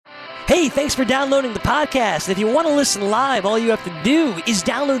Hey, thanks for downloading the podcast. If you want to listen live, all you have to do is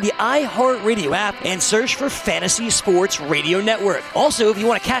download the iHeartRadio app and search for Fantasy Sports Radio Network. Also, if you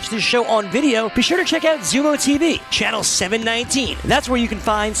want to catch this show on video, be sure to check out Zumo TV, channel 719. That's where you can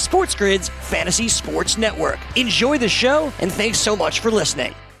find Sports Grid's Fantasy Sports Network. Enjoy the show, and thanks so much for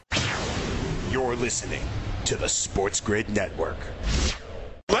listening. You're listening to the Sports Grid Network.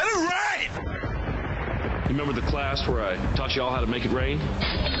 Let it rain! You remember the class where I taught y'all how to make it rain?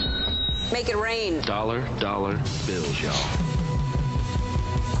 Make it rain. Dollar bills, y'all.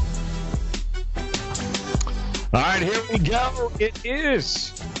 All right, here we go. It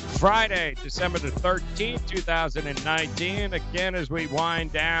is Friday, December the 13th, 2019. Again, as we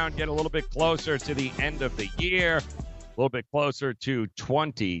wind down, get a little bit closer to the end of the year, a little bit closer to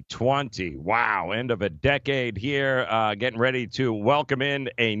 2020. Wow, end of a decade here. Getting ready to welcome in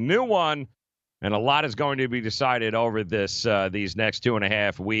a new one. And a lot is going to be decided over these next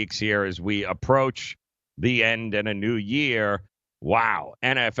 2.5 weeks here as we approach the end and a new year. Wow.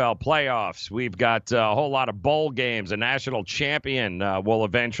 NFL playoffs. We've got a whole lot of bowl games. A national champion will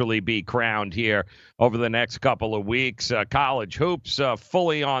eventually be crowned here over the next couple of weeks. College hoops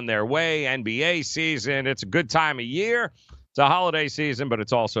fully on their way. NBA season. It's a good time of year. It's a holiday season, but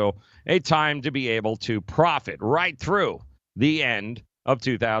it's also a time to be able to profit right through the end of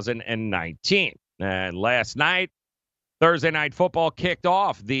 2019. And last night, Thursday Night Football kicked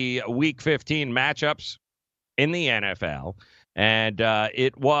off the Week 15 matchups in the NFL. And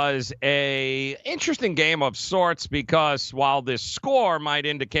it was a interesting game of sorts because while this score might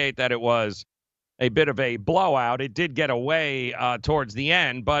indicate that it was a bit of a blowout, it did get away towards the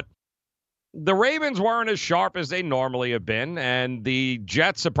end. But the Ravens weren't as sharp as they normally have been, and the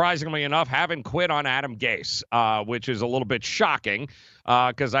Jets, surprisingly enough, haven't quit on Adam Gase, which is a little bit shocking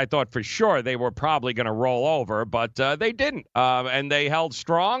because I thought for sure they were probably going to roll over, but they didn't, and they held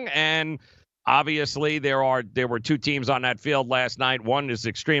strong. And obviously, there were two teams on that field last night. One is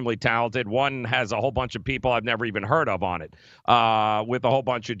extremely talented. One has a whole bunch of people I've never even heard of on it with a whole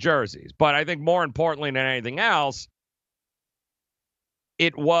bunch of jerseys. But I think more importantly than anything else,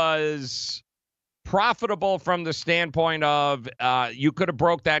 it was profitable from the standpoint of you could have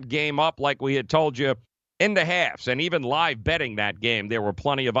broke that game up like we had told you into halves. And even live betting that game, there were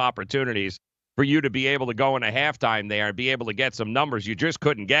plenty of opportunities for you to be able to go into halftime there and be able to get some numbers you just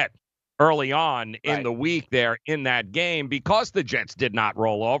couldn't get early on in the week there in that game because the Jets did not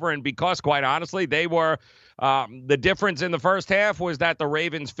roll over and because, quite honestly, they were the difference in the first half was that the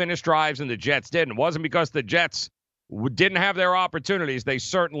Ravens finished drives and the Jets didn't. It wasn't because the Jets didn't have their opportunities. They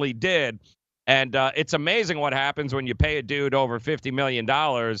certainly did. And it's amazing what happens when you pay a dude over $50 million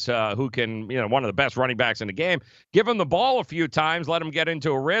who can, one of the best running backs in the game, give him the ball a few times, let him get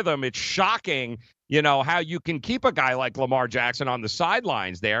into a rhythm. It's shocking, how you can keep a guy like Lamar Jackson on the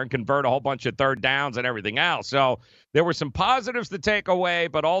sidelines there and convert a whole bunch of third downs and everything else. So there were some positives to take away,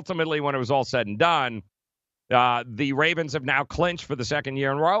 but ultimately when it was all said and done, the Ravens have now clinched for the second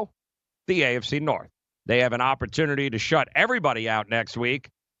year in a row the AFC North. They have an opportunity to shut everybody out next week,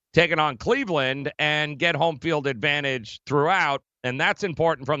 taking on Cleveland and get home field advantage throughout. And that's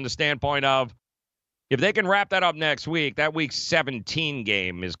important from the standpoint of if they can wrap that up next week, that week 17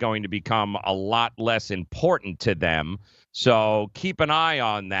 game is going to become a lot less important to them. So keep an eye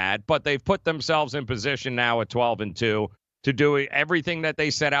on that. But they've put themselves in position now at 12-2 to do everything that they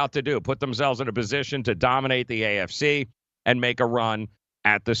set out to do, put themselves in a position to dominate the AFC and make a run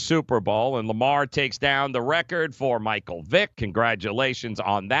at the Super Bowl. And Lamar takes down the record for Michael Vick. Congratulations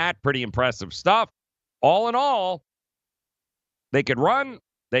on that. Pretty impressive stuff. All in all, they can run,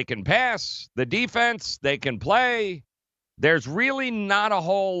 they can pass, the defense, they can play. There's really not a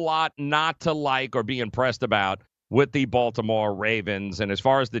whole lot not to like or be impressed about with the Baltimore Ravens. And as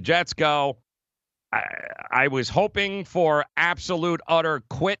far as the Jets go, I was hoping for absolute utter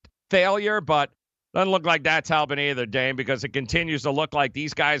quit failure, but doesn't look like that's helping either, Dame, because it continues to look like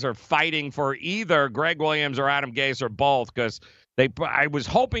these guys are fighting for either Greg Williams or Adam Gase or both, because I was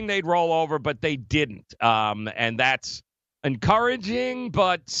hoping they'd roll over, but they didn't. And that's encouraging,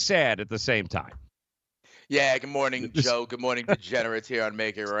 but sad at the same time. Yeah, good morning, Joe. Good morning, degenerates here on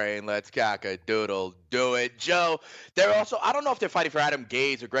Make It Rain. Let's cock-a-doodle do it. Joe, they're also, I don't know if they're fighting for Adam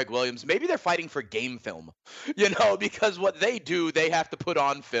Gase or Greg Williams. Maybe they're fighting for game film, because what they do, they have to put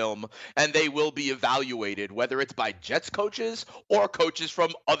on film, and they will be evaluated, whether it's by Jets coaches or coaches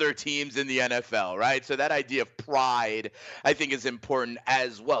from other teams in the NFL, right? So that idea of pride, I think, is important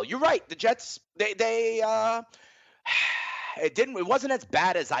as well. You're right. The Jets, they It wasn't as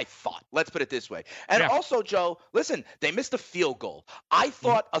bad as I thought. Let's put it this way. And also, Joe, listen, they missed a field goal. I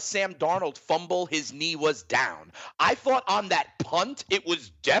thought a Sam Darnold fumble, his knee was down. I thought on that punt, it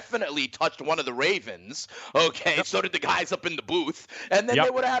was definitely touched one of the Ravens. Okay, so did the guys up in the booth. And then they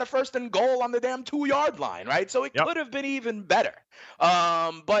would have had a 1st and goal on the damn 2-yard line, right? So it could have been even better.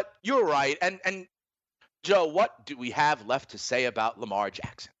 But you're right. And Joe, what do we have left to say about Lamar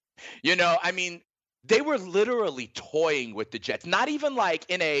Jackson? I mean, they were literally toying with the Jets, not even like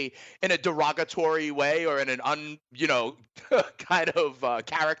in a derogatory way or in an kind of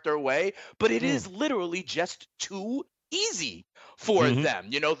character way, but it is literally just too easy for them.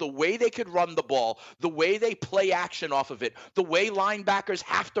 The way they could run the ball, the way they play action off of it, the way linebackers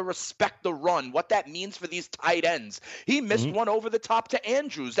have to respect the run, what that means for these tight ends. He missed one over the top to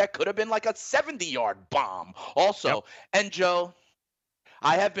Andrews. That could have been like a 70-yard bomb also. And Joe,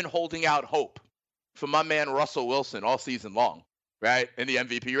 I have been holding out hope for my man Russell Wilson all season long, right, in the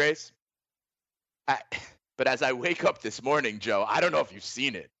MVP race. But as I wake up this morning, Joe, I don't know if you've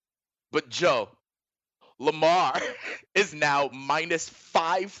seen it, but Joe, Lamar is now minus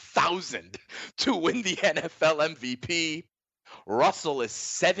 5,000 to win the NFL MVP. Russell is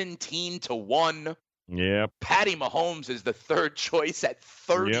 17-1. Yep. Patty Mahomes is the third choice at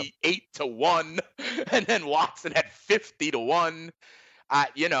 38-1, and then Watson at 50-1.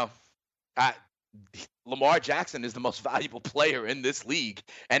 Lamar Jackson is the most valuable player in this league,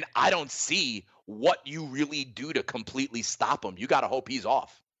 and I don't see what you really do to completely stop him. You got to hope he's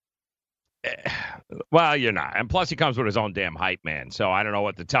off. Well, you're not. And plus, he comes with his own damn hype, man. So I don't know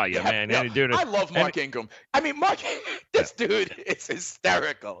what to tell you, man. I love Mark Ingram. I mean, this dude is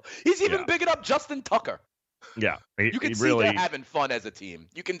hysterical. He's even bigging up Justin Tucker. Yeah. You can see they're having fun as a team.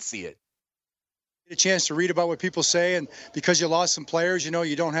 You can see it. A chance to read about what people say, and because you lost some players,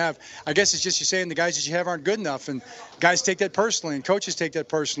 you don't have, I guess it's just you're saying the guys that you have aren't good enough, and guys take that personally, and coaches take that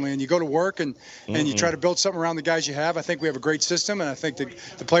personally, and you go to work and you try to build something around the guys you have. I think we have a great system, and I think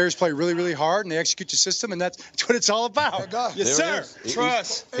the players play really, really hard, and they execute the system, and that's what it's all about. Yes, sir.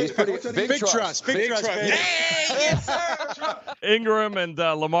 Trust. He's pretty big trust. Big trust, baby. Yes, sir. Ingram and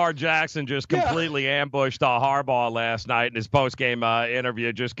Lamar Jackson just completely ambushed Harbaugh last night in his post-game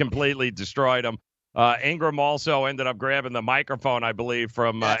interview, just completely destroyed him. Ingram also ended up grabbing the microphone, I believe,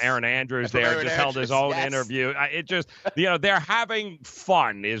 from Aaron Andrews there. Just held his own interview. It just, they're having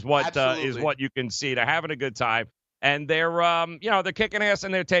fun is what you can see. They're having a good time. And they're, they're kicking ass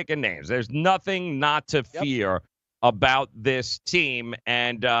and they're taking names. There's nothing not to fear about this team.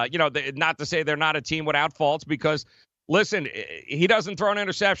 And, not to say they're not a team without faults, because listen, he doesn't throw an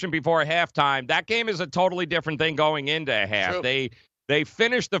interception before halftime. That game is a totally different thing going into a half. True. They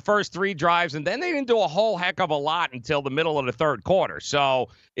finished the first 3 drives, and then they didn't do a whole heck of a lot until the middle of the third quarter. So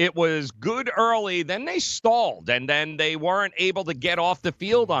it was good early. Then they stalled, and then they weren't able to get off the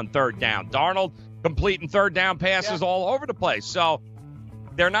field on third down. Darnold completing third down passes all over the place. So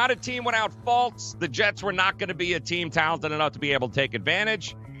they're not a team without faults. The Jets were not going to be a team talented enough to be able to take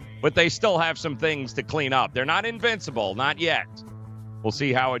advantage, but they still have some things to clean up. They're not invincible, not yet. We'll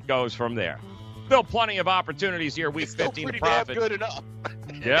see how it goes from there. Still plenty of opportunities here. Week 15 to profit. Damn good enough.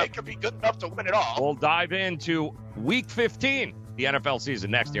 Yep. They could be good enough to win it all. We'll dive into Week 15, the NFL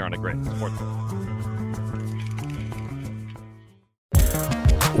season, next year on the Grid.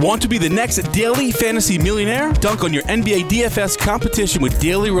 Want to be the next daily fantasy millionaire? Dunk on your NBA DFS competition with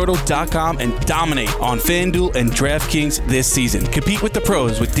DailyRoto.com and dominate on FanDuel and DraftKings this season. Compete with the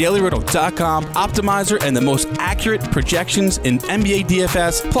pros with DailyRoto.com, Optimizer, and the most accurate projections in NBA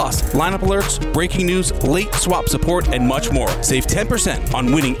DFS, plus lineup alerts, breaking news, late swap support, and much more. Save 10%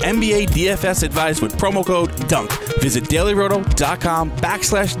 on winning NBA DFS advice with promo code DUNK. Visit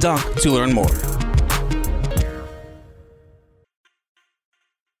DailyRoto.com/dunk to learn more.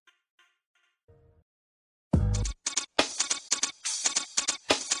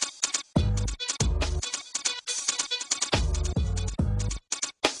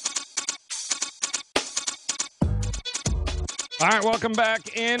 All right, welcome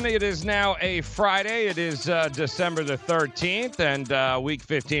back in. It is now a Friday. It is December the 13th, and Week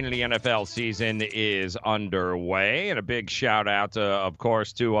 15 of the NFL season is underway. And a big shout-out, of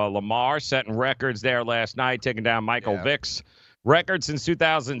course, to Lamar, setting records there last night, taking down Michael Vick's record since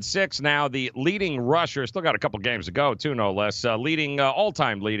 2006. Now the leading rusher, still got a couple games to go, too, no less.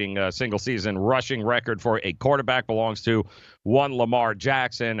 All-time leading single-season rushing record for a quarterback belongs to one Lamar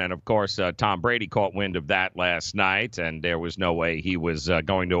Jackson. And, of course, Tom Brady caught wind of that last night, and there was no way he was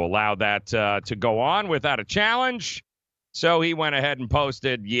going to allow that to go on without a challenge. So he went ahead and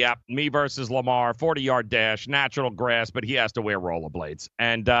posted, me versus Lamar, 40-yard dash, natural grass, but he has to wear rollerblades.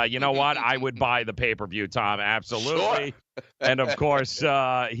 And you know what? I would buy the pay-per-view, Tom, absolutely. And of course,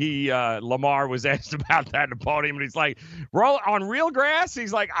 Lamar was asked about that in the podium, and he's like, "Roll on real grass."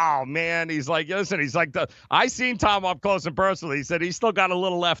 He's like, "Oh man," he's like, "Listen," he's like, "I seen Tom up close and personal." He said he's still got a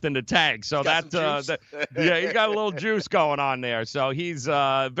little left in the tank, so yeah, he's got a little juice going on there. So he's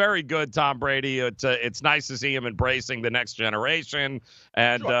very good, Tom Brady. It's nice to see him embracing the next generation,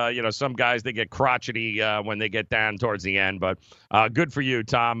 and sure. Some guys they get crotchety when they get down towards the end, but good for you,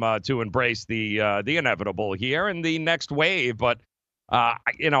 Tom, to embrace the inevitable here and the next wave. But I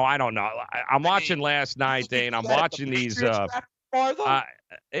don't know. I'm watching last night, Dane. I'm watching these. Yeah. I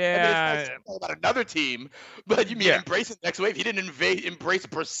mean, about another team, but you mean embrace the next wave? He didn't embrace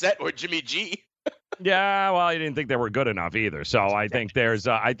Brissett or Jimmy G. Yeah, well, he didn't think they were good enough either. So I think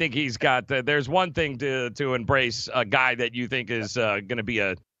I think he's got. There's one thing to embrace a guy that you think is going to be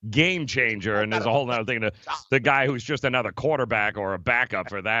a game changer, and there's a whole other thing to the guy who's just another quarterback or a backup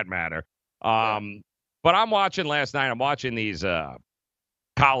for that matter. But I'm watching last night. I'm watching these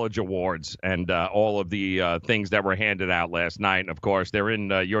college awards and all of the things that were handed out last night. And of course, they're in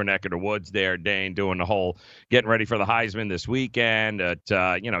your neck of the woods there, Dane, doing the whole getting ready for the Heisman this weekend.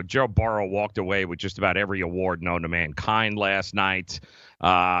 Joe Burrow walked away with just about every award known to mankind last night.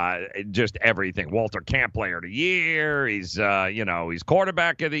 Just everything. Walter Camp Player of the Year. He's he's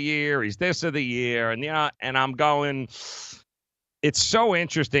quarterback of the year. He's this of the year. And I'm going. It's so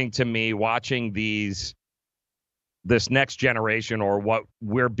interesting to me watching this next generation, or what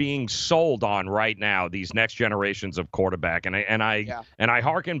we're being sold on right now, these next generations of quarterback. And I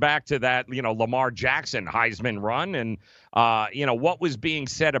hearken back to that, Lamar Jackson Heisman run and, what was being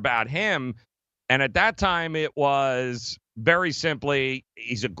said about him. And at that time it was very simply,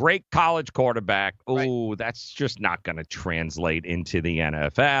 he's a great college quarterback. Oh, that's just not going to translate into the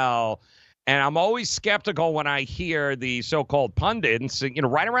NFL. And I'm always skeptical when I hear the so-called pundits,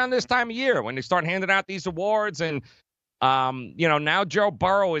 right around this time of year when they start handing out these awards. And, now Joe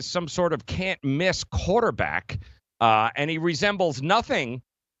Burrow is some sort of can't-miss quarterback, and he resembles nothing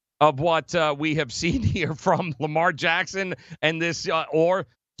of what we have seen here from Lamar Jackson and this or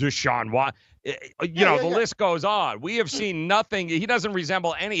Deshaun Watson. The list goes on. We have seen nothing. He doesn't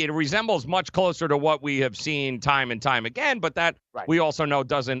resemble any. It resembles much closer to what we have seen time and time again, but that we also know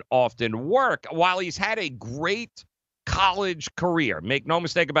doesn't often work. While he's had a great college career, make no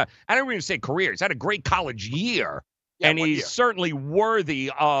mistake about it. I don't even say career. He's had a great college year, and he's certainly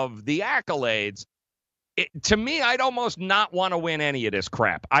worthy of the accolades. To me, I'd almost not want to win any of this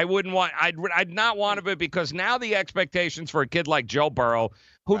crap. I'd not want of it, because now the expectations for a kid like Joe Burrow,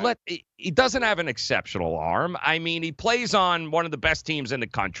 he doesn't have an exceptional arm. I mean, he plays on one of the best teams in the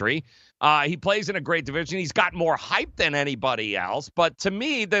country. He plays in a great division. He's got more hype than anybody else. But to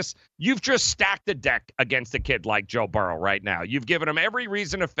me, you've just stacked the deck against a kid like Joe Burrow right now. You've given him every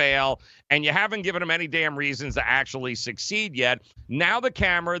reason to fail, and you haven't given him any damn reasons to actually succeed yet. Now the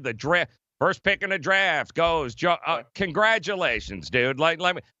camera, the draft. First pick in the draft goes Joe. Congratulations, dude. I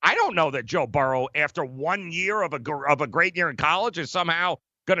don't know that Joe Burrow, after 1 year of a great year in college, is somehow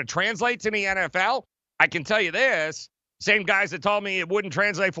going to translate to the NFL. I can tell you this: same guys that told me it wouldn't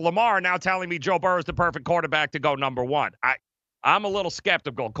translate for Lamar are now telling me Joe Burrow is the perfect quarterback to go number one. I'm a little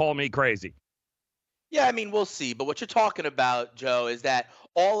skeptical. Call me crazy. Yeah, I mean, we'll see. But what you're talking about, Joe, is that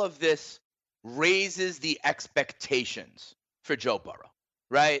all of this raises the expectations for Joe Burrow.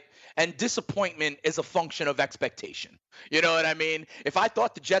 Right? And disappointment is a function of expectation. You know what I mean? If I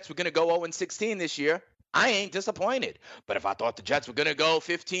thought the Jets were going to go 0-16 this year, I ain't disappointed. But if I thought the Jets were going to go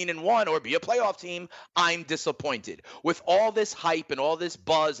 15-1 or be a playoff team, I'm disappointed. With all this hype and all this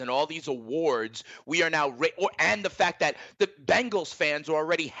buzz and all these awards, we are now and the fact that the Bengals fans are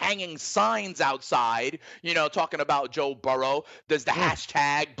already hanging signs outside, talking about Joe Burrow. There's the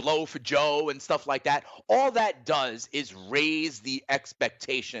hashtag blow for Joe and stuff like that. All that does is raise the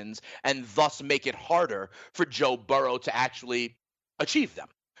expectations and thus make it harder for Joe Burrow to actually achieve them.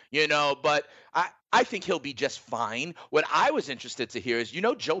 But I think he'll be just fine. What I was interested to hear is,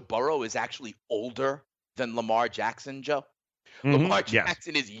 Joe Burrow is actually older than Lamar Jackson, Joe. Mm-hmm. Lamar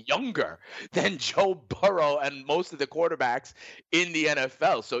Jackson is younger than Joe Burrow and most of the quarterbacks in the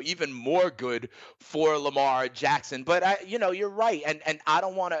NFL. So even more good for Lamar Jackson. But, you're right. And I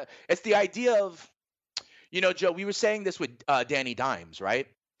don't want to – it's the idea of, Joe, we were saying this with Danny Dimes, right?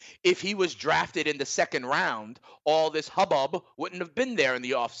 If he was drafted in the second round, all this hubbub wouldn't have been there in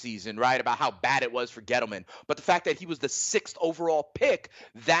the offseason, right, about how bad it was for Gettleman. But the fact that he was the 6th overall pick,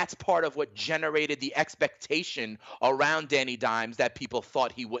 that's part of what generated the expectation around Danny Dimes that people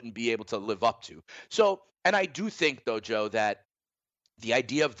thought he wouldn't be able to live up to. So, and I do think, though, Joe, that the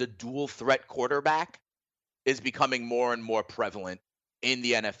idea of the dual threat quarterback is becoming more and more prevalent in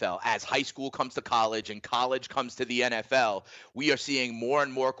the NFL. As high school comes to college and college comes to the NFL, we are seeing more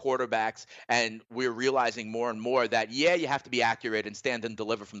and more quarterbacks, and we're realizing more and more that, yeah, you have to be accurate and stand and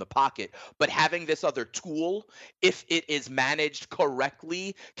deliver from the pocket, but having this other tool, if it is managed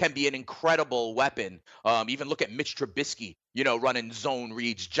correctly, can be an incredible weapon. Even look at Mitch Trubisky, running zone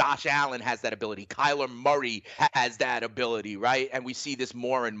reads. Josh Allen has that ability. Kyler Murray has that ability, right? And we see this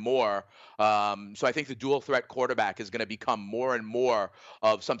more and more. So I think the dual threat quarterback is going to become more and more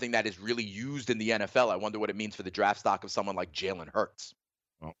of something that is really used in the NFL. I wonder what it means for the draft stock of someone like Jalen Hurts.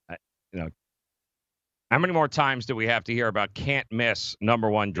 Well, how many more times do we have to hear about can't miss number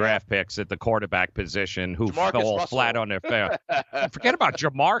one draft picks at the quarterback position who fell flat on their face? Forget about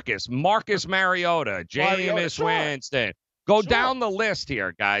Jamarcus, Marcus Mariota, Jameis Winston. Go down the list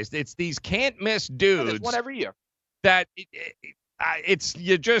here, guys. It's these can't miss dudes. There's one every year. That the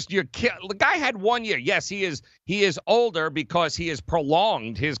guy had 1 year. Yes, he is older because he has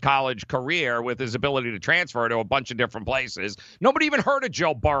prolonged his college career with his ability to transfer to a bunch of different places. Nobody even heard of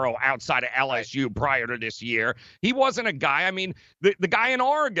Joe Burrow outside of LSU prior to this year. He wasn't a guy. I mean, the guy in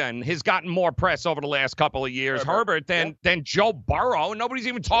Oregon has gotten more press over the last couple of years, Herbert, than Joe Burrow. Nobody's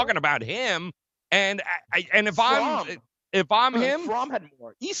even talking about him. And if I'm him, Fromm had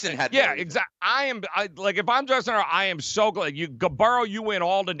more. Eason had more. Yeah, exactly. If I'm Justin, I am so glad. Burrow, you win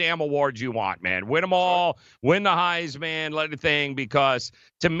all the damn awards you want, man. Win them all. Win the Heisman, let the thing, because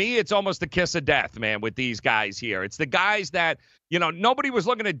to me, it's almost the kiss of death, man, with these guys here. It's the guys that, nobody was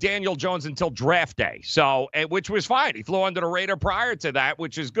looking at Daniel Jones until draft day, which was fine. He flew under the radar prior to that,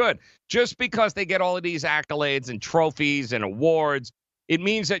 which is good. Just because they get all of these accolades and trophies and awards, it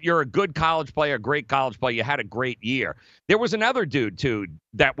means that you're a good college player, a great college player. You had a great year. There was another dude, too,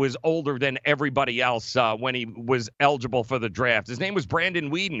 that was older than everybody else when he was eligible for the draft. His name was Brandon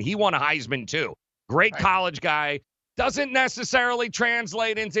Weeden. He won a Heisman, too. Great college guy. Doesn't necessarily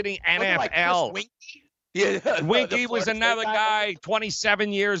translate into the NFL. Winky was another guy,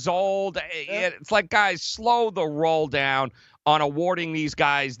 27 years old. It's like, guys, slow the roll down on awarding these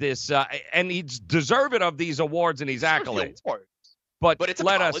guys this. And he's deserving of these awards and these accolades. But it's a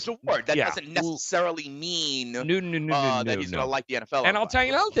college award. That doesn't necessarily mean that he's going to like the NFL. And I'll tell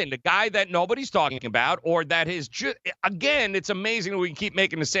you another thing. The guy that nobody's talking about, or that is just, again, it's amazing that we can keep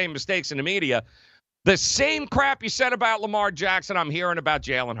making the same mistakes in the media. The same crap you said about Lamar Jackson, I'm hearing about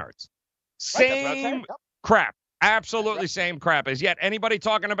Jalen Hurts. Same crap. Absolutely same crap. As yet, anybody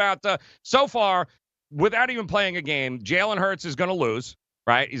talking about, so far, without even playing a game, Jalen Hurts is going to lose.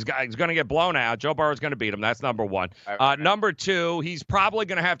 Right? He's going to get blown out. Joe Burrow's going to beat him. That's number one. Number two, he's probably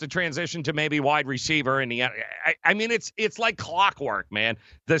going to have to transition to maybe wide receiver in the end. I mean, it's like clockwork, man.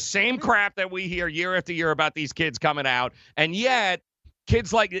 The same crap that we hear year after year about these kids coming out. And yet,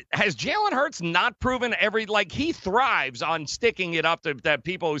 kids has Jalen Hurts not proven he thrives on sticking it up to that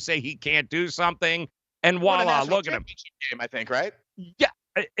people who say he can't do something. And voila, look at him. Game, I think, right? Yeah.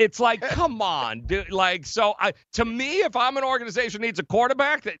 It's like, come on, dude. To me, if I'm an organization that needs a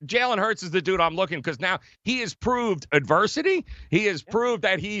quarterback, Jalen Hurts is the dude I'm looking, because now he has proved adversity. He has proved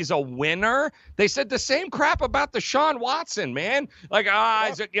that he's a winner. They said the same crap about Deshaun Watson, man.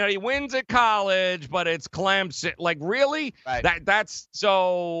 He wins at college, but it's Clemson. Really? Right. That's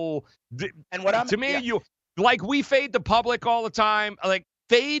so. And we fade the public all the time.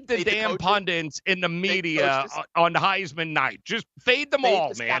 Fade the damn pundits in the media on Heisman night. Just fade them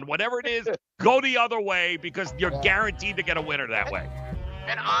all, man. Whatever it is, go the other way, because you're guaranteed to get a winner that way.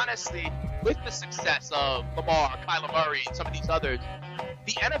 And honestly, with the success of Lamar, Kyler Murray, and some of these others,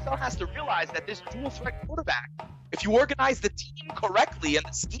 the NFL has to realize that this dual threat quarterback, if you organize the team correctly and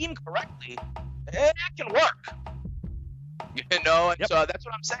the scheme correctly, it can work. So that's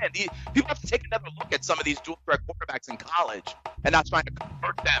what I'm saying. People have to take another look at some of these dual threat quarterbacks in college and not trying to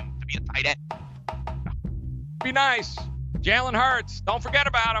convert them to be a tight end. Be nice. Jalen Hurts. Don't forget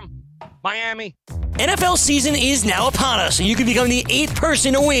about him. Miami. NFL season is now upon us, and you can become the 8th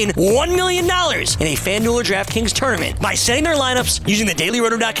person to win $1 million in a FanDuel or DraftKings tournament by setting their lineups using the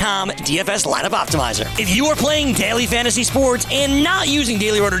DailyRoto.com DFS lineup optimizer. If you are playing daily fantasy sports and not using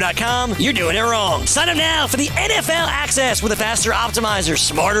DailyRoto.com, you're doing it wrong. Sign up now for the NFL access with a faster optimizer,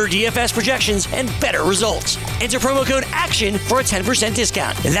 smarter DFS projections, and better results. Enter promo code ACTION for a 10%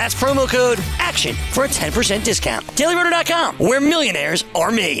 discount. That's promo code ACTION for a 10% discount. DailyRoto.com, where millionaires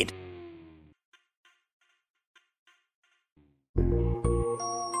are made.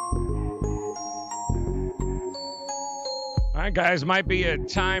 All right, guys, might be a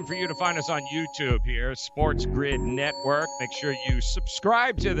time for you to find us on YouTube here, Sports Grid Network. Make sure you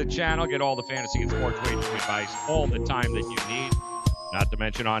subscribe to the channel, get all the fantasy and sports radio advice all the time that you need. Not to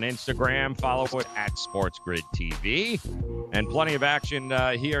mention on Instagram, follow it at SportsGrid TV. And plenty of action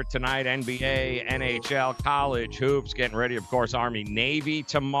here tonight, NBA, NHL, college hoops, getting ready, of course, Army, Navy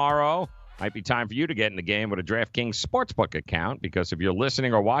tomorrow. Might be time for you to get in the game with a DraftKings Sportsbook account, because if you're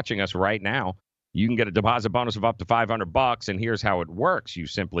listening or watching us right now, you can get a deposit bonus of up to $500, and here's how it works. You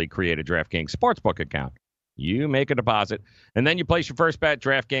simply create a DraftKings Sportsbook account. You make a deposit, and then you place your first bet.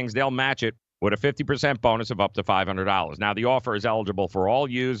 DraftKings, they'll match it with a 50% bonus of up to $500. Now, the offer is eligible for all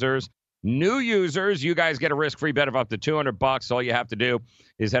users. New users, you guys get a risk-free bet of up to $200. All you have to do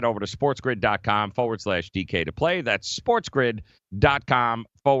is head over to sportsgrid.com/DK to play. That's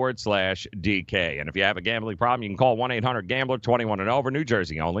sportsgrid.com/DK. And if you have a gambling problem, you can call 1-800-GAMBLER, 21 and over, New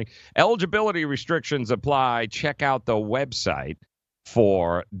Jersey only. Eligibility restrictions apply. Check out the website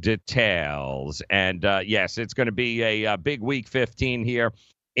for details. And, yes, it's going to be a big Week 15 here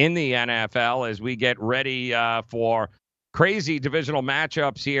in the NFL as we get ready for crazy divisional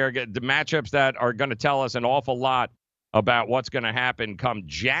matchups here, the matchups that are going to tell us an awful lot about what's going to happen come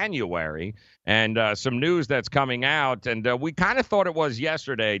January, and some news that's coming out. And we kind of thought it was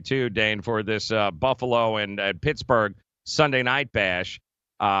yesterday, too, Dane, for this Buffalo and Pittsburgh Sunday night bash.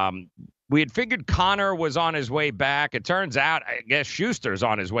 We had figured Connor was on his way back. It turns out, I guess, Schuster's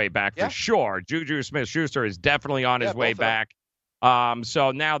on his way back for sure. Juju Smith-Schuster is definitely on his way back.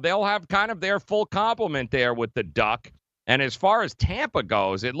 So now they'll have kind of their full complement there with the Duck. And as far as Tampa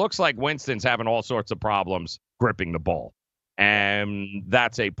goes, it looks like Winston's having all sorts of problems gripping the ball. And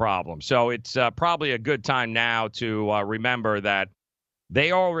that's a problem. So it's probably a good time now to remember that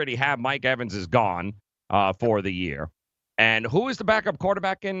they already have Mike Evans is gone for the year. And who is the backup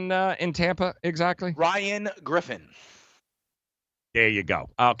quarterback in Tampa exactly? Ryan Griffin. There you go.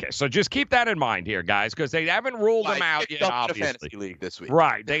 Okay, so just keep that in mind here, guys, because they haven't ruled him out yet, obviously. Fantasy league this week.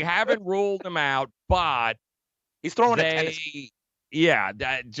 Right, they haven't ruled him out, but he's throwing a Tennessee. Yeah,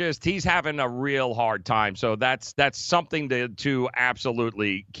 he's having a real hard time. So that's something to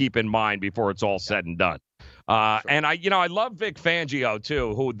absolutely keep in mind before it's all said and done. Sure. And I love Vic Fangio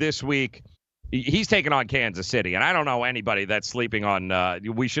too, who this week he's taking on Kansas City, and I don't know anybody that's sleeping on.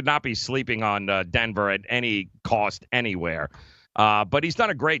 We should not be sleeping on Denver at any cost anywhere. But he's done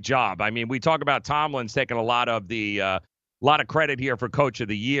a great job. I mean, we talk about Tomlin's taking a lot of credit here for Coach of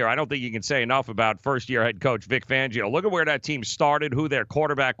the Year. I don't think you can say enough about first-year head coach Vic Fangio. Look at where that team started, who their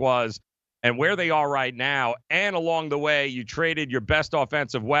quarterback was, and where they are right now. And along the way, you traded your best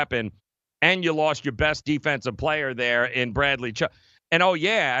offensive weapon, and you lost your best defensive player there in Bradley Chubb. And,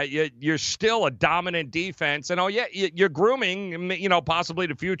 you're still a dominant defense. And, you're grooming, possibly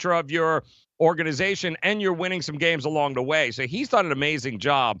the future of your organization, and you're winning some games along the way. So he's done an amazing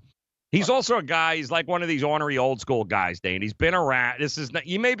job. He's also a guy, he's like one of these ornery old school guys, Dane. He's been around.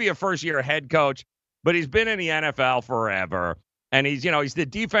 He may be a first-year head coach, but he's been in the NFL forever. And he's the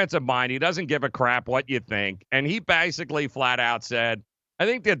defensive mind. He doesn't give a crap what you think. And he basically flat out said, I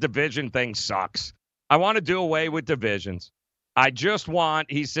think the division thing sucks. I want to do away with divisions.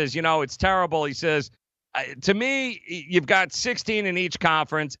 He says, it's terrible. He says, to me, you've got 16 in each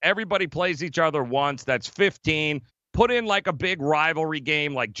conference. Everybody plays each other once. That's 15. Put in like a big rivalry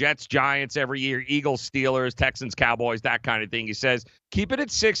game like Jets-Giants every year, Eagles-Steelers, Texans-Cowboys, that kind of thing. He says, keep it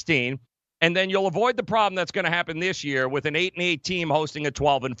at 16, and then you'll avoid the problem that's going to happen this year with an 8-8 team hosting a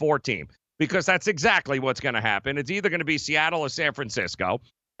 12-4 team, because that's exactly what's going to happen. It's either going to be Seattle or San Francisco,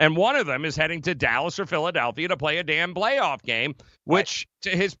 and one of them is heading to Dallas or Philadelphia to play a damn playoff game, which, to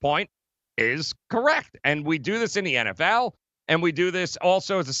his point, is correct. And we do this in the NFL, and we do this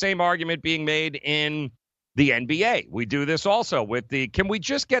also as the same argument being made in the NBA. We do this also with can we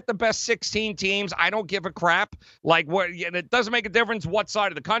just get the best 16 teams? I don't give a crap. It doesn't make a difference what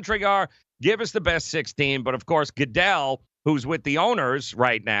side of the country are. Give us the best 16. But of course, Goodell, who's with the owners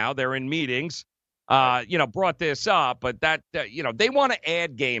right now, they're in meetings, brought this up, but they want to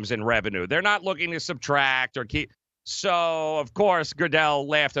add games in revenue. They're not looking to subtract or keep. So, of course, Goodell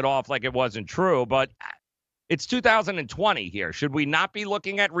laughed it off like it wasn't true, but it's 2020 here. Should we not be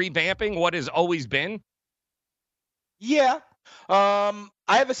looking at revamping what has always been? Yeah. I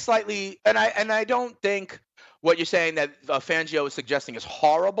have a slightly, and I don't think what you're saying that Fangio is suggesting is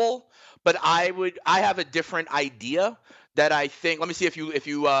horrible, but I have a different idea that I think, let me see if you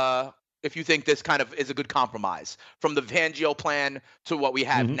think this kind of is a good compromise from the Fangio plan to what we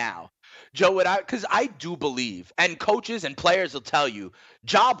have now. Joe, because I do believe, and coaches and players will tell you,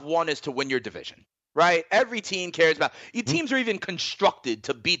 job one is to win your division, right? Every team cares about teams are even constructed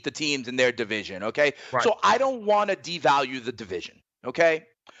to beat the teams in their division, okay? Right. So I don't want to devalue the division, okay?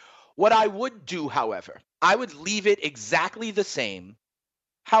 What I would do, however, I would leave it exactly the same.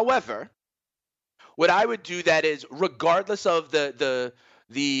 However, that is, regardless of the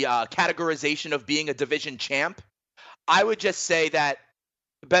categorization of being a division champ, I would just say that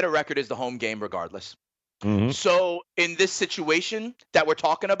the better record is the home game regardless. Mm-hmm. So in this situation that we're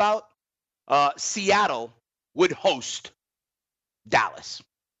talking about, Seattle would host Dallas.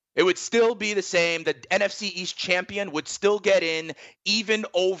 It would still be the same. The NFC East champion would still get in, even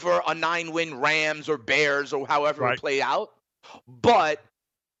over a 9-win Rams or Bears or however it played out. But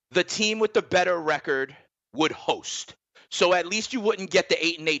the team with the better record would host. So at least you wouldn't get the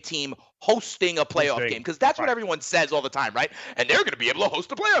 8-8 team hosting a playoff game, because that's what everyone says all the time, right? And they're going to be able to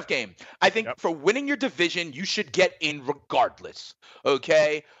host a playoff game. I think for winning your division, you should get in regardless,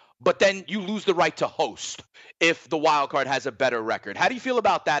 okay? But then you lose the right to host if the wild card has a better record. How do you feel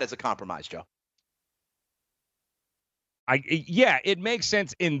about that as a compromise, Joe? Yeah, it makes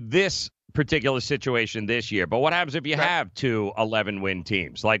sense in this particular situation this year. But what happens if you have two 11-win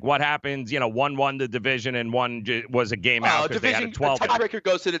teams? Like, what happens, one won the division and one was a game out because they had a 12. The tiebreaker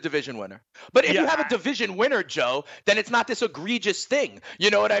goes to the division winner. But if you have a division winner, Joe, then it's not this egregious thing. You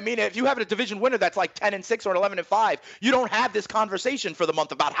know what I mean? If you have a division winner that's like 10-6 or 11-5, you don't have this conversation for the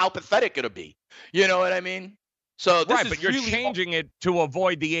month about how pathetic it'll be. You know what I mean? So this but you're changing it to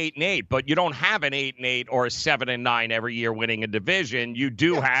avoid the 8-8, but you don't have an 8-8 or a 7-9 every year winning a division. You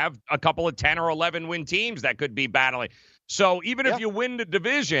do have a couple of 10 or 11 win teams that could be battling. So even if you win the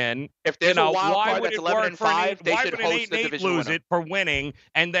division, if there's a wild card that's 11-5, they should host the division winner. Lose it for winning,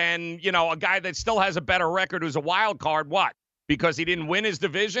 and then a guy that still has a better record who's a wild card, what? Because he didn't win his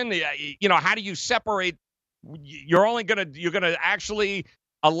division? How do you separate? You're gonna actually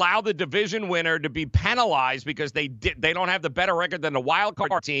allow the division winner to be penalized because they don't have the better record than the wild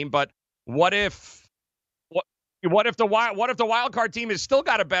card team. But what if the wild card team has still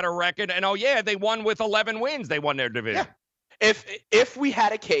got a better record and they won with 11 wins, they won their division? Yeah. If we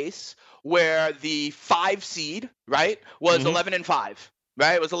had a case where the 5 seed, right, was 11-5,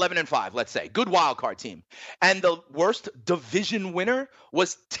 right? It was 11-5, let's say. Good wild card team. And the worst division winner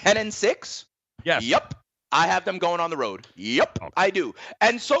was 10-6. Yes. Yep. I have them going on the road. Yep, okay. I do.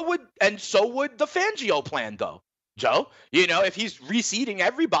 And so would the Fangio plan, though, Joe. If he's reseeding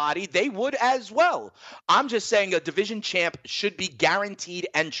everybody, they would as well. I'm just saying a division champ should be guaranteed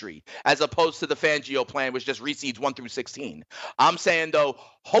entry, as opposed to the Fangio plan, which just reseeds 1 through 16. I'm saying, though,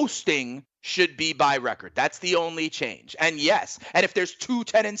 hosting should be by record. That's the only change. And yes, and if there's 2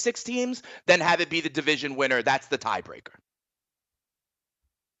 10-6 teams, then have it be the division winner. That's the tiebreaker.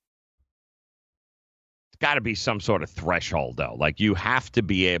 Got to be some sort of threshold, though. Like, you have to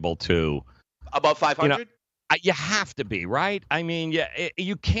be able to above 500. You have to be, right? I mean,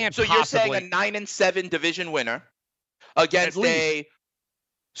 you can't. So you're saying a 9-7 division winner against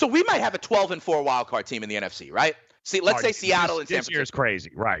so we might have a 12-4 wild card team in the NFC, right? See, let's say Seattle and San Francisco. This year's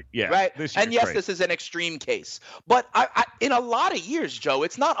crazy, right? Yeah, right. And yes, this is an extreme case, but I in a lot of years, Joe,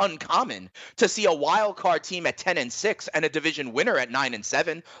 it's not uncommon to see a wild card team at 10-6 and a division winner at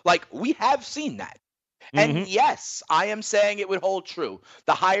 9-7. Like, we have seen that. And yes, I am saying it would hold true.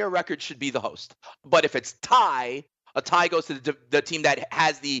 The higher record should be the host. But if it's a tie goes to the team that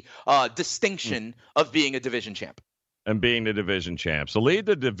has the distinction of being a division champ. And being the division champ. So lead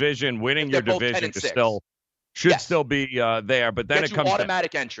the division, winning your division should still be there. But then it comes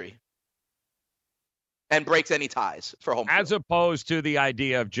automatic entry and breaks any ties for home field. As opposed to the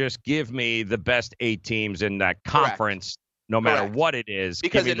idea of just give me the best 8 teams in that conference, no matter what it is.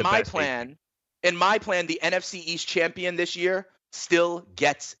 Because in my plan, the NFC East champion this year still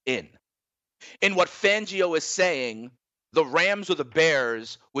gets in. In what Fangio is saying, the Rams or the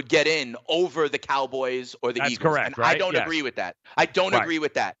Bears would get in over the Cowboys or the Eagles. That's correct, and right? I don't agree with that. I don't agree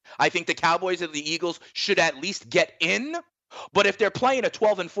with that. I think the Cowboys and the Eagles should at least get in. But if they're playing a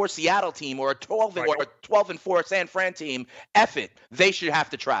 12-4 Seattle team or a 12-4 San Fran team, F it. They should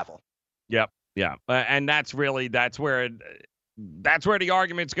have to travel. Yep. Yeah. And that's where the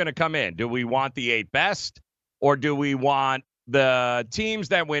argument's going to come in. Do we want the 8 best, or do we want the teams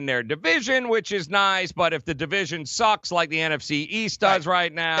that win their division, which is nice, but if the division sucks like the NFC East does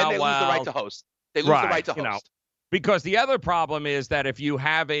right now, then they lose the right to host. They lose the right to host. Because the other problem is that if you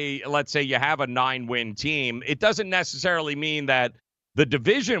have let's say you have a 9-win team, it doesn't necessarily mean that the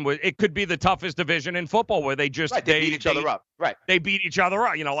division it could be the toughest division in football where they just they beat each other up. Right. They beat each other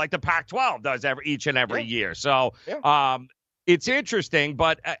up, like the Pac-12 does each and every year. So it's interesting,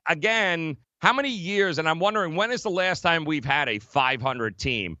 but again, how many years? And I'm wondering, when is the last time we've had a 500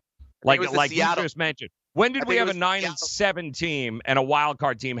 team? Like you just mentioned. When did we have a 9-7 team and a wild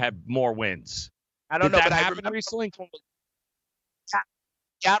card team have more wins? I don't know, but I happened recently.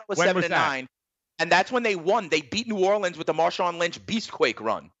 Seattle was 7-9, and that's when they won. They beat New Orleans with the Marshawn Lynch Beastquake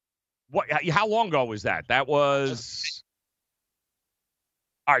run. How long ago was that? That was.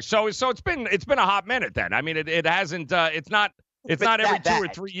 All right, so it's been a hot minute then. I mean, it hasn't. It's not every 2 or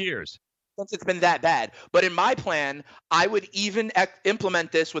 3 years. Since it's been that bad. But in my plan, I would even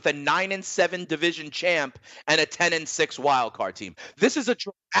implement this with a 9-7 division champ and a 10-6 wild card team. This is a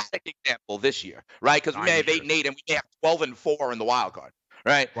dramatic example this year, right? Because we may have 8-8 and we may have 12-4 in the wild card,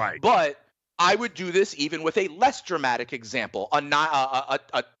 right? Right. But I would do this even with a less dramatic example, a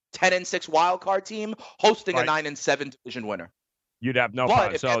 10-6 wild card team hosting a 9-7 division winner. You'd have no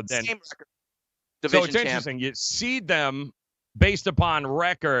problem. So then, so it's interesting. You seed them based upon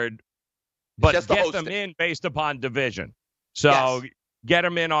record. But get them in based upon division. So get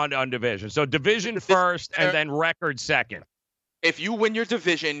them in on division. So division first and then record second. If you win your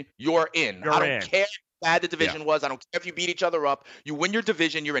division, you're in. I don't care how bad the division was. I don't care if you beat each other up. You win your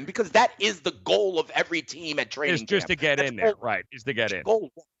division, you're in. Because that is the goal of every team at training camp. It's just to get in there. Right. Is to get in.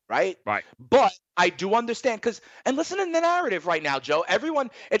 Goal, right? Right. But I do understand and listen to the narrative right now, Joe. Everyone,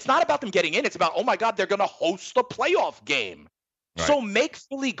 it's not about them getting in. It's about, oh my God, they're going to host a playoff game. Right. So make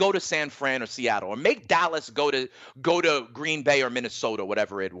Philly go to San Fran or Seattle, or make Dallas go to Green Bay or Minnesota,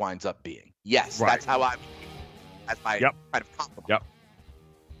 whatever it winds up being. Yes, that's how that's my kind of compliment. Yep.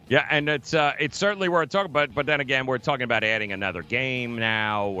 Yeah, and it's certainly worth talking about, but then again, we're talking about adding another game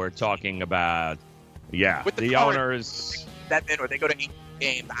now. We're talking about with the owners that or they go to 8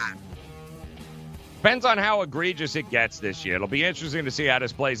 games. Depends on how egregious it gets this year. It'll be interesting to see how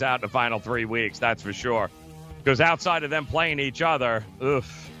this plays out in the final 3 weeks. That's for sure. Because outside of them playing each other,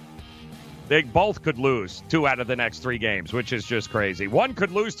 they both could lose 2 out of the next 3 games, which is just crazy. One could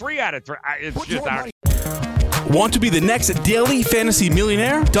lose 3 out of 3. It's just Want to be the next daily fantasy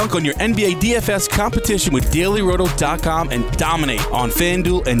millionaire? Dunk on your NBA DFS competition with DailyRoto.com and dominate on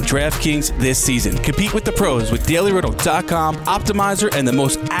FanDuel and DraftKings this season. Compete with the pros with DailyRoto.com, Optimizer, and the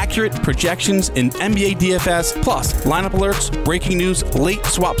most accurate projections in NBA DFS, plus lineup alerts, breaking news, late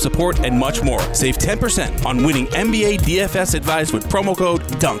swap support, and much more. Save 10% on winning NBA DFS advice with promo code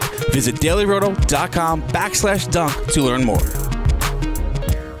DUNK. Visit DailyRoto.com/dunk to learn more.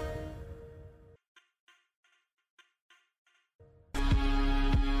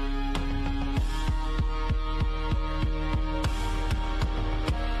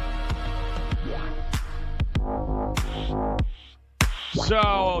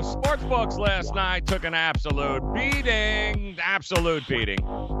 So, sportsbooks last night took an absolute beating,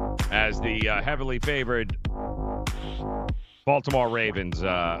 as the heavily favored Baltimore Ravens,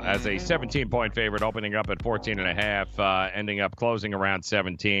 as a 17-point favorite, opening up at 14.5, ending up closing around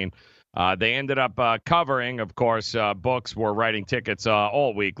 17. They ended up covering, of course. Books were writing tickets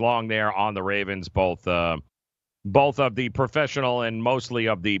all week long there on the Ravens, both of the professional and mostly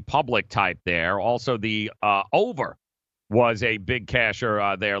of the public type there. Also, the over was a big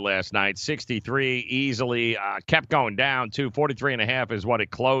casher there last night. 63 easily, kept going down to 43.5 is what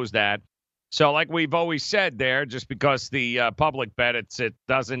it closed at. So like we've always said there, just because the public bet it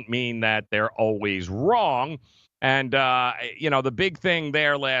doesn't mean that they're always wrong. And, the big thing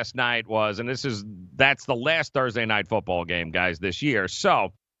there last night was, and that's the last Thursday night football game, guys, this year.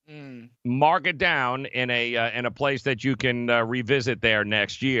 So mark it down in a place that you can revisit there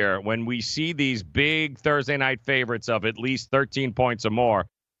next year. When we see these big Thursday night favorites of at least 13 points or more,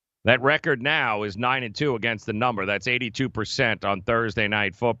 that record now is 9-2 against the number. That's 82% on Thursday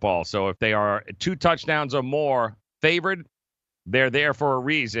night football. So if they are 2 touchdowns or more favored, they're there for a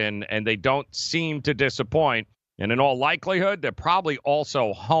reason, and they don't seem to disappoint. And in all likelihood, they're probably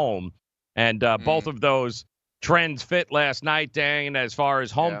also home. And both of those trends fit last night, Dane, as far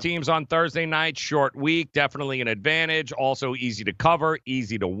as home teams on Thursday night. Short week, definitely an advantage. Also easy to cover,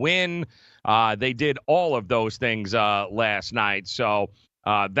 easy to win. They did all of those things last night. So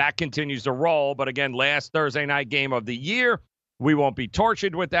that continues to roll. But again, last Thursday night game of the year, we won't be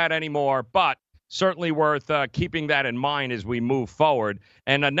tortured with that anymore. But certainly worth keeping that in mind as we move forward.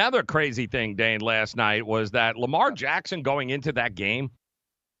 And another crazy thing, Dane, last night was that Lamar Jackson going into that game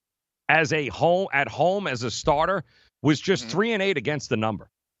as at home as a starter was just 3-8 against the number.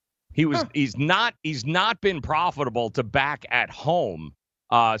 He's not been profitable to back at home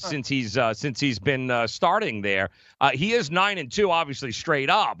since he's been starting there. He is 9-2, obviously straight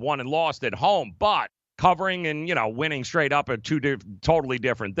up, won and lost at home, but covering and winning straight up are 2 totally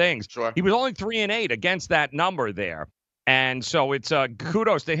different things. Sure. He was only 3-8 against that number there, and so it's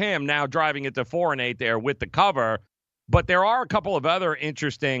kudos to him now driving it to 4-8 there with the cover. But there are a couple of other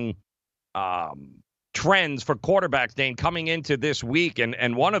interesting trends for quarterbacks, Dane, coming into this week.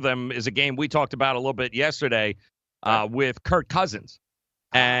 And one of them is a game we talked about a little bit yesterday with Kirk Cousins.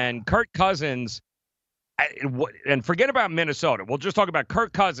 And Kirk Cousins, and forget about Minnesota. We'll just talk about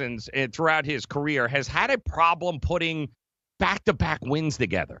Kirk Cousins throughout his career has had a problem putting back-to-back wins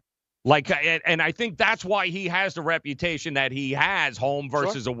together. And I think that's why he has the reputation that he has, home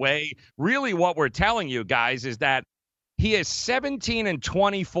versus away. Really what we're telling you guys is that he is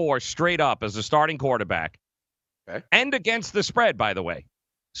 17-24 straight up as a starting quarterback. Okay. And against the spread, by the way.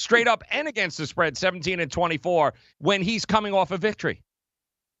 Straight up and against the spread, 17-24 when he's coming off a victory.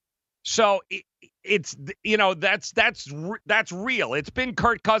 So it's that's real. It's been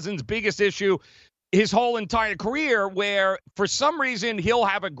Kirk Cousins' biggest issue his whole entire career, where for some reason he'll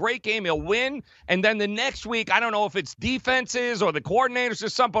have a great game, he'll win, and then the next week, I don't know if it's defenses or the coordinators or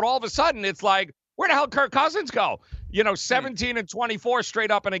something, but all of a sudden it's like, where the hell did Kirk Cousins go? 17-24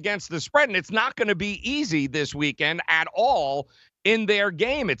 straight up and against the spread, and it's not going to be easy this weekend at all in their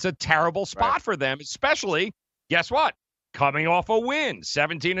game. It's a terrible spot for them, especially, guess what? Coming off a win,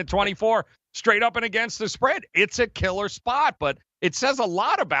 17-24 straight up and against the spread. It's a killer spot, but it says a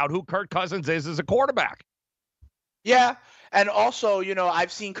lot about who Kirk Cousins is as a quarterback. Yeah, and also,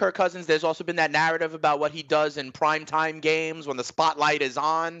 I've seen Kirk Cousins. There's also been that narrative about what he does in primetime games when the spotlight is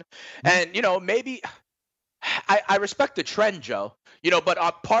on. And, maybe I respect the trend, Joe,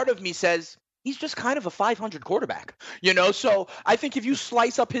 but part of me says he's just kind of a 500 quarterback, So I think if you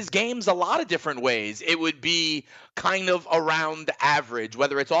slice up his games a lot of different ways, it would be kind of around average,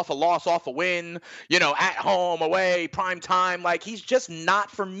 whether it's off a loss, off a win, at home, away, prime time. Like, he's just not,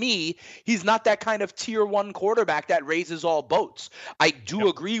 for me, he's not that kind of tier one quarterback that raises all boats. I do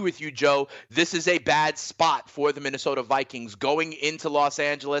agree with you, Joe. This is a bad spot for the Minnesota Vikings going into Los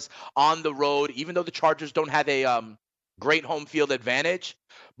Angeles on the road, even though the Chargers don't have a great home field advantage.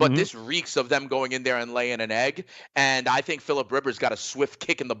 But this reeks of them going in there and laying an egg. And I think Phillip Rivers got a swift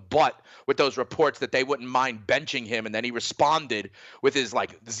kick in the butt with those reports that they wouldn't mind benching him. And then he responded with his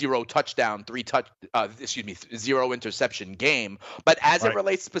zero interception game. But as it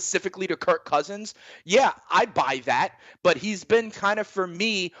relates specifically to Kirk Cousins, yeah, I buy that. But he's been kind of, for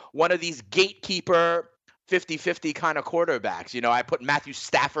me, one of these gatekeeper 50-50 kind of quarterbacks. I put Matthew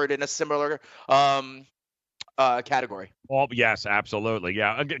Stafford in a similar category. Oh, yes, absolutely.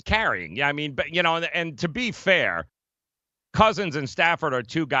 Yeah. Carrying. Yeah. I mean, but, and to be fair, Cousins and Stafford are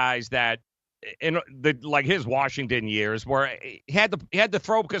two guys that in his Washington years where he had to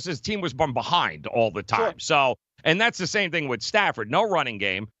throw because his team was from behind all the time. Sure. So, and that's the same thing with Stafford. No running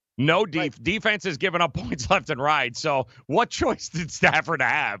game, no defense is giving up points left and right. So what choice did Stafford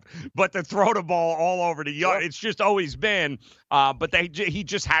have but to throw the ball all over the yard? It's just always been, but he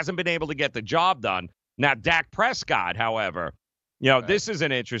just hasn't been able to get the job done. Now, Dak Prescott, however, this is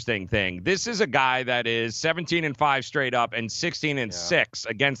an interesting thing. This is a guy that is 17-5 straight up and 16-6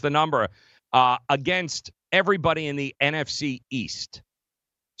 against the number against everybody in the NFC East.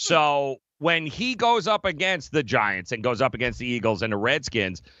 So when he goes up against the Giants and goes up against the Eagles and the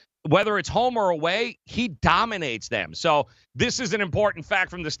Redskins, whether it's home or away, he dominates them. So this is an important fact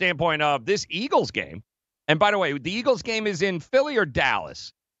from the standpoint of this Eagles game. And by the way, the Eagles game is in Philly or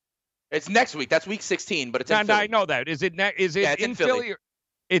Dallas? It's next week. That's week 16, but it's in Philly. I know that. Is it in Philly?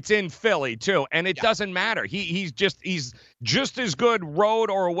 It's in Philly too, and it doesn't matter. He's just as good road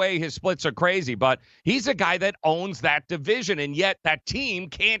or away. His splits are crazy, but he's a guy that owns that division, and yet that team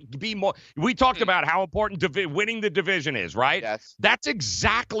can't be more. We talked about how important winning the division is, right? Yes. That's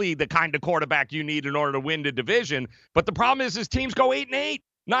exactly the kind of quarterback you need in order to win the division. But the problem is his teams go 8-8,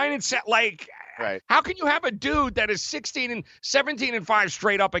 9-7. Right. How can you have a dude that is 17-5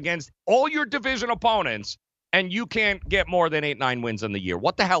 straight up against all your division opponents, and you can't get more than 8-9 wins in the year?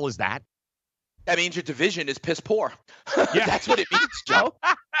 What the hell is that? That means your division is piss poor. Yeah. That's what it means, Joe.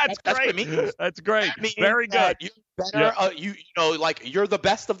 That's great. What it means. That's great. Means very good. You're better. You're the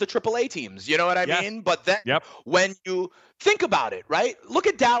best of the AAA teams. You know what I mean? But then when you think about it, right? Look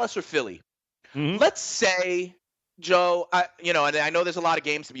at Dallas or Philly. Mm-hmm. Let's say, Joe, and I know there's a lot of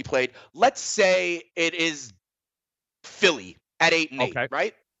games to be played. Let's say it is Philly at 8-8,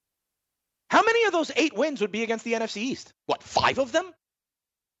 right? How many of those 8 wins would be against the NFC East? What, 5 of them?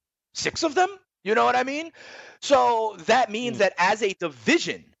 6 of them? You know what I mean? So that means that as a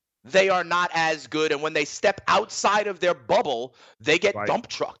division, they are not as good. And when they step outside of their bubble, they get dump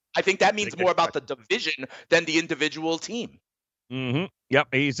trucked. I think that means more about the division than the individual team. Mm-hmm. Yep.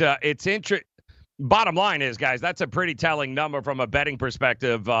 It's interesting. Bottom line is, guys, that's a pretty telling number from a betting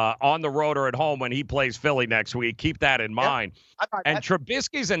perspective on the road or at home when he plays Philly next week. Keep that in mind. And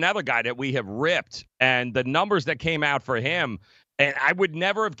Trubisky's another guy that we have ripped, and the numbers that came out for him, and I would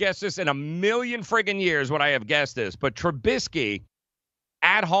never have guessed this in a million friggin' years would I have guessed this, but Trubisky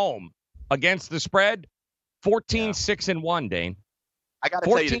at home against the spread, 14-6-1, Dane. I got to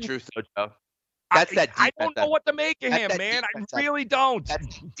tell you the truth, though, Joe. That's that defense. I don't know what to make of him, man. I really don't.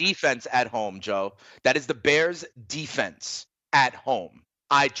 That's defense at home, Joe. That is the Bears' defense at home.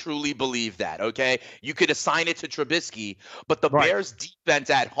 I truly believe that, okay? You could assign it to Trubisky, but the Bears' defense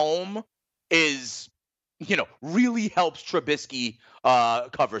at home is, really helps Trubisky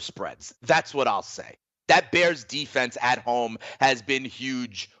cover spreads. That's what I'll say. That Bears' defense at home has been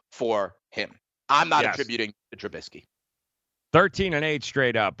huge for him. I'm not attributing to Trubisky. 13-8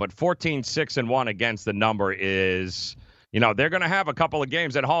 straight up, but 14-6-1 against the number is, they're going to have a couple of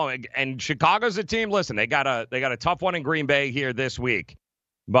games at home. And Chicago's a team. Listen, they got a tough one in Green Bay here this week,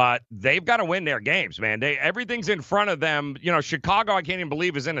 but they've got to win their games, man. Everything's in front of them. Chicago, I can't even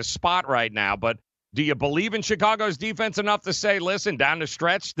believe is in a spot right now. But do you believe in Chicago's defense enough to say, listen, down the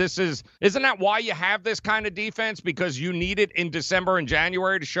stretch, isn't that why you have this kind of defense? Because you need it in December and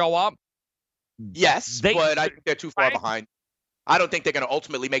January to show up? Yes, but I think they're too far behind. I don't think they're going to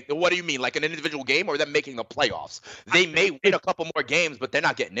ultimately make – what do you mean, like an individual game or them making the playoffs? They may win a couple more games, but they're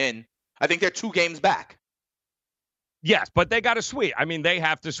not getting in. I think they're 2 games back. Yes, but they got to sweep. I mean, they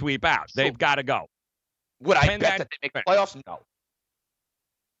have to sweep out. They've got to go. Would I bet that they make the playoffs? No.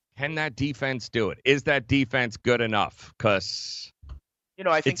 Can that defense do it? Is that defense good enough? Because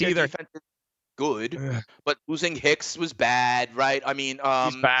I think their defense is good, but losing Hicks was bad, right? I mean,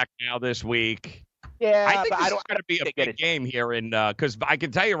 he's back now this week. Yeah, I think it's going to be a big game here, because I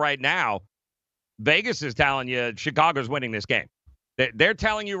can tell you right now, Vegas is telling you Chicago's winning this game. They're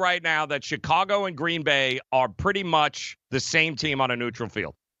telling you right now that Chicago and Green Bay are pretty much the same team on a neutral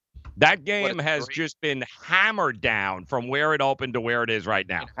field. That game has just been hammered down from where it opened to where it is right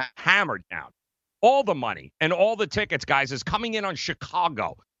now. Hammered down. All the money and all the tickets, guys, is coming in on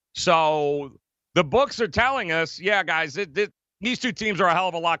Chicago. So the books are telling us, yeah, guys, these two teams are a hell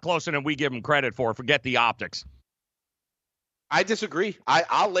of a lot closer than we give them credit for. Forget the optics. I disagree.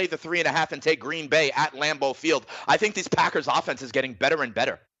 I'll lay the 3.5 and take Green Bay at Lambeau Field. I think this Packers offense is getting better and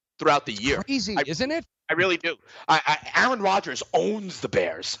better throughout the year. Crazy, isn't it? I really do. Aaron Rodgers owns the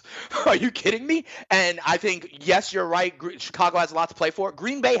Bears. Are you kidding me? And I think, yes, you're right. Chicago has a lot to play for.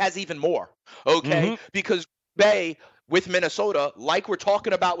 Green Bay has even more, okay? Because Green Bay with Minnesota, like we're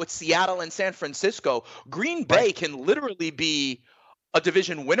talking about with Seattle and San Francisco, Green Bay can literally be a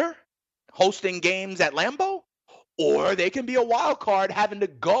division winner hosting games at Lambeau, or they can be a wild card having to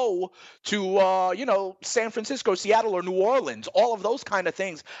go to, San Francisco, Seattle, or New Orleans, all of those kind of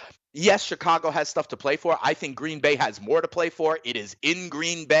things. Yes, Chicago has stuff to play for. I think Green Bay has more to play for. It is in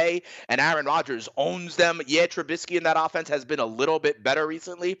Green Bay, and Aaron Rodgers owns them. Yeah, Trubisky in that offense has been a little bit better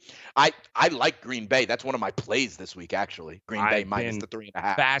recently. I like Green Bay. That's one of my plays this week, actually. Green Bay minus the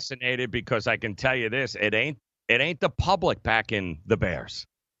 3.5. Fascinated because I can tell you this: it ain't the public backing the Bears,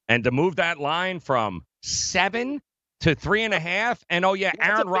 and to move that line from 7 to 3.5, and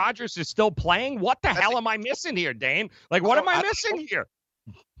Aaron Rodgers is still playing. What the hell am I missing here, Dane? Like, what am I missing here?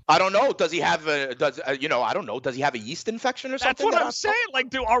 I don't know. Does he have I don't know. Does he have a yeast infection or something? That's what I'm saying. Like,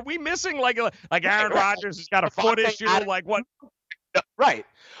 are we missing like Aaron Rodgers has got a foot issue? Like what? Right.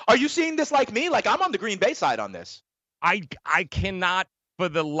 Are you seeing this like me? Like I'm on the Green Bay side on this. I cannot for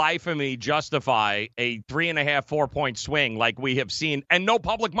the life of me justify a 3.5, 4-point swing like we have seen and no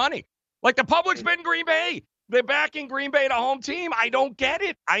public money. Like the public's been Green Bay. They're backing Green Bay, the home team. I don't get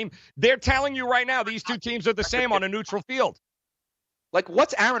it. They're telling you right now these two teams are the same on a neutral field. Like,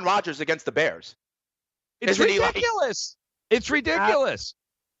 what's Aaron Rodgers against the Bears? It's ridiculous. It's ridiculous.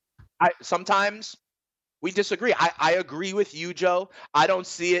 Sometimes we disagree. I agree with you, Joe. I don't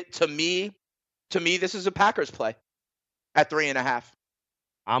see it. To me, this is a Packers play at 3.5.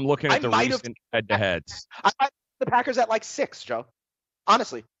 I'm looking at the recent head-to-heads. I might the Packers at like 6, Joe.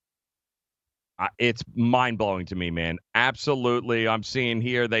 Honestly. It's mind-blowing to me, man. Absolutely. I'm seeing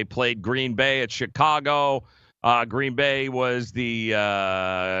here they played Green Bay at Chicago. Green Bay was the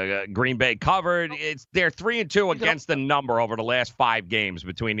Green Bay covered. They're 3-2 against the number over the last 5 games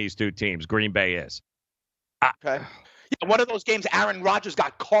between these two teams. Green Bay is. Okay. Yeah, one of those games, Aaron Rodgers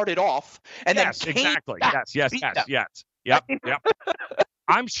got carted off, and then exactly. Yes. Yep.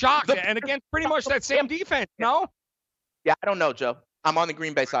 I'm shocked, and again, pretty much that same defense. No. Yeah, I don't know, Joe. I'm on the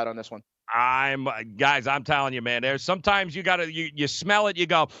Green Bay side on this one. I'm telling you, man. There's sometimes you smell it, you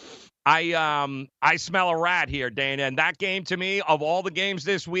go. I smell a rat here, Dana. And that game to me, of all the games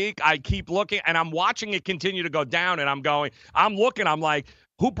this week, I keep looking and I'm watching it continue to go down. And I'm looking, I'm like,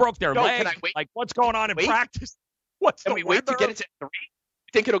 who broke their leg? Like, what's going on in practice? Can we wait to get it to 3?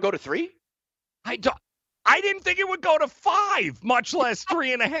 You think it'll go to 3? I didn't think it would go to 5, much less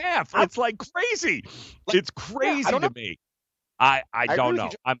 3.5. It's like crazy. It's crazy to me. I don't know.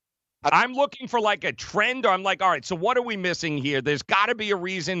 I'm looking for like a trend, or I'm like, all right, so what are we missing here? There's got to be a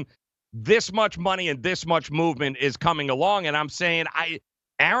reason this much money and this much movement is coming along. And I'm saying,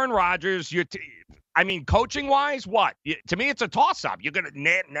 Aaron Rodgers, coaching-wise, what? To me, it's a toss-up. You're going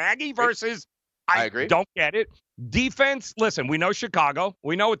to Nagy versus I agree. Don't get it. Defense, listen, we know Chicago.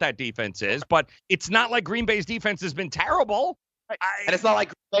 We know what that defense is, but it's not like Green Bay's defense has been terrible. And it's not like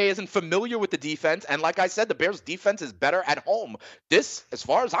Green Bay isn't familiar with the defense. And like I said, the Bears' defense is better at home. This, as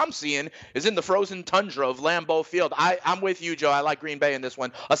far as I'm seeing, is in the frozen tundra of Lambeau Field. I'm with you, Joe. I like Green Bay in this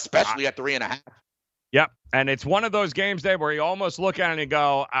one, especially at 3.5. Yep. And it's one of those games there where you almost look at it and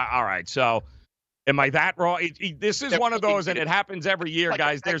go, all right, so am I that wrong? This is one of those, and it happens every year,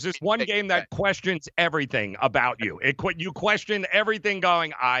 guys. There's this one game that questions everything about you. You question everything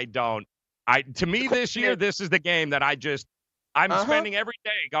going, to me this year, this is the game that I'm spending every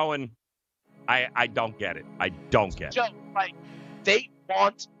day going, I don't get it. I don't get it. Joe, right. They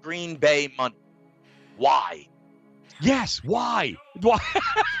want Green Bay money. Why? Yes, why? Why?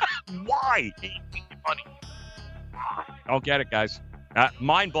 Why? Money. Don't get it, guys.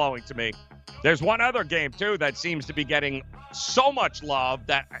 Mind-blowing to me. There's one other game, too, that seems to be getting so much love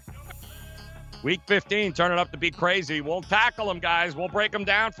that Week 15, turning up to be crazy. We'll tackle them, guys. We'll break them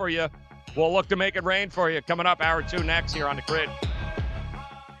down for you. We'll look to make it rain for you. Coming up, hour 2 next here on The Grid.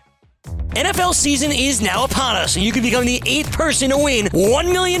 NFL season is now upon us, and you can become the 8th person to win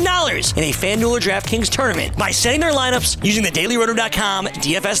 $1 million in a FanDuel or DraftKings tournament by setting their lineups using the DailyRoto.com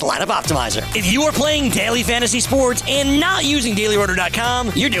DFS lineup optimizer. If you are playing daily fantasy sports and not using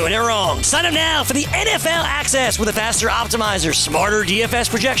DailyRoto.com, you're doing it wrong. Sign up now for the NFL access with a faster optimizer, smarter DFS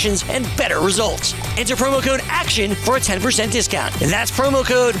projections, and better results. Enter promo code ACTION for a 10% discount. That's promo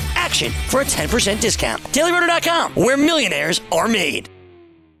code ACTION for a 10% discount. DailyRoto.com, where millionaires are made.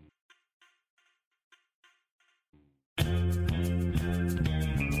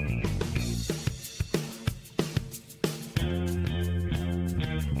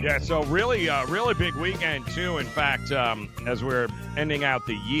 Yeah, so really big weekend, too. In fact, as we're ending out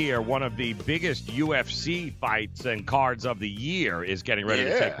the year, one of the biggest UFC fights and cards of the year is getting ready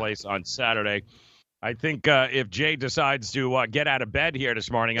to take place on Saturday. I think if Jay decides to get out of bed here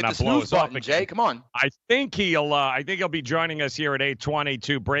this morning and not blow us off, Jay, come on. I think he'll be joining us here at 8:20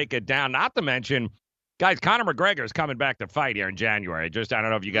 to break it down. Not to mention, guys, Conor McGregor is coming back to fight here in January. I don't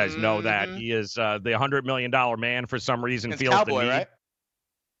know if you guys know that. He is the $100 million man for some reason. Feels Cowboy, the need. Right?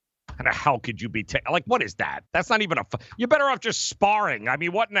 How could you be like, what is that? That's not even you're better off just sparring. I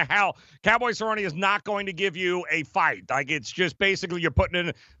mean, what in the hell? Cowboy Cerrone is not going to give you a fight. Like, it's just basically you're putting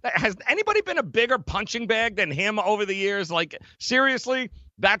in. Has anybody been a bigger punching bag than him over the years? Like, seriously,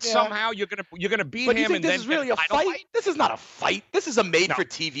 that's somehow you're gonna beat him. You think and this then is really a fight? This is not a fight. This is a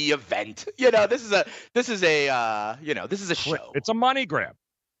made-for-TV event. This is a show. It's a money grab.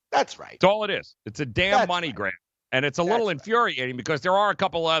 That's right. That's all it is. It's a damn money grab. And it's a little infuriating because there are a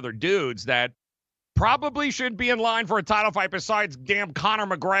couple other dudes that probably should be in line for a title fight besides damn Conor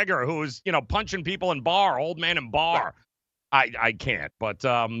McGregor, who's, punching people in bar, old man in bar. Right. I can't. But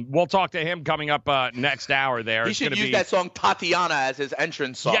we'll talk to him coming up next hour there. He should use that song Tatiana as his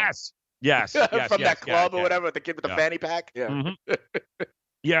entrance song. Yes. From that club or whatever, with the kid with the fanny pack. Yeah. Mm-hmm.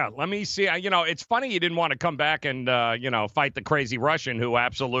 Yeah, let me see. It's funny you didn't want to come back and, fight the crazy Russian who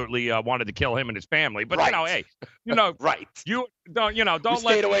absolutely wanted to kill him and his family. But, right. Hey, right. You don't, don't we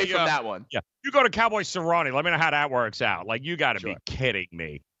stayed away from that one. Yeah. You go to Cowboy Cerrone. Let me know how that works out. Like, you got to be kidding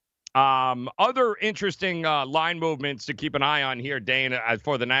me. Other interesting line movements to keep an eye on here, Dane,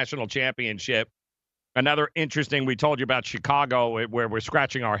 for the national championship. Another interesting, we told you about Chicago, where we're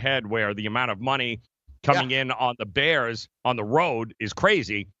scratching our head, where the amount of money coming in on the Bears on the road is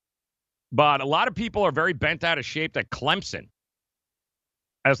crazy. But a lot of people are very bent out of shape that Clemson,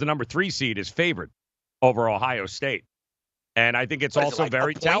 as the number 3 seed, is favored over Ohio State. And I think it's also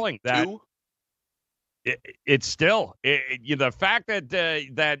very telling that it's still the fact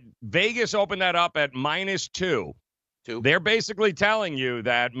that Vegas opened that up at -2. They're basically telling you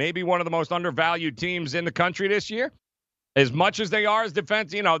that maybe one of the most undervalued teams in the country this year, as much as they are as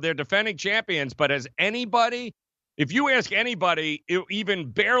defense, they're defending champions. But if you ask anybody who even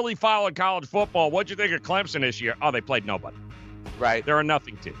barely followed college football, what'd you think of Clemson this year? Oh, they played nobody. Right. They're a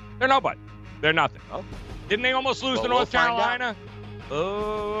nothing team. They're nobody. They're nothing. Oh. Didn't they almost lose to North Carolina?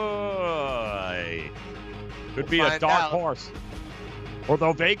 Oh, could be a dark horse.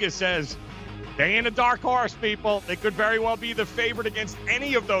 Although Vegas says they ain't a dark horse, people. They could very well be the favorite against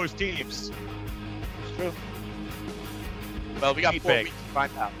any of those teams. It's true. Well, we got 4 weeks to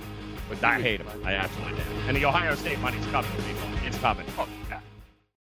find out. But I hate them. I absolutely do. And the Ohio State money's coming, people. It's coming. Oh, yeah.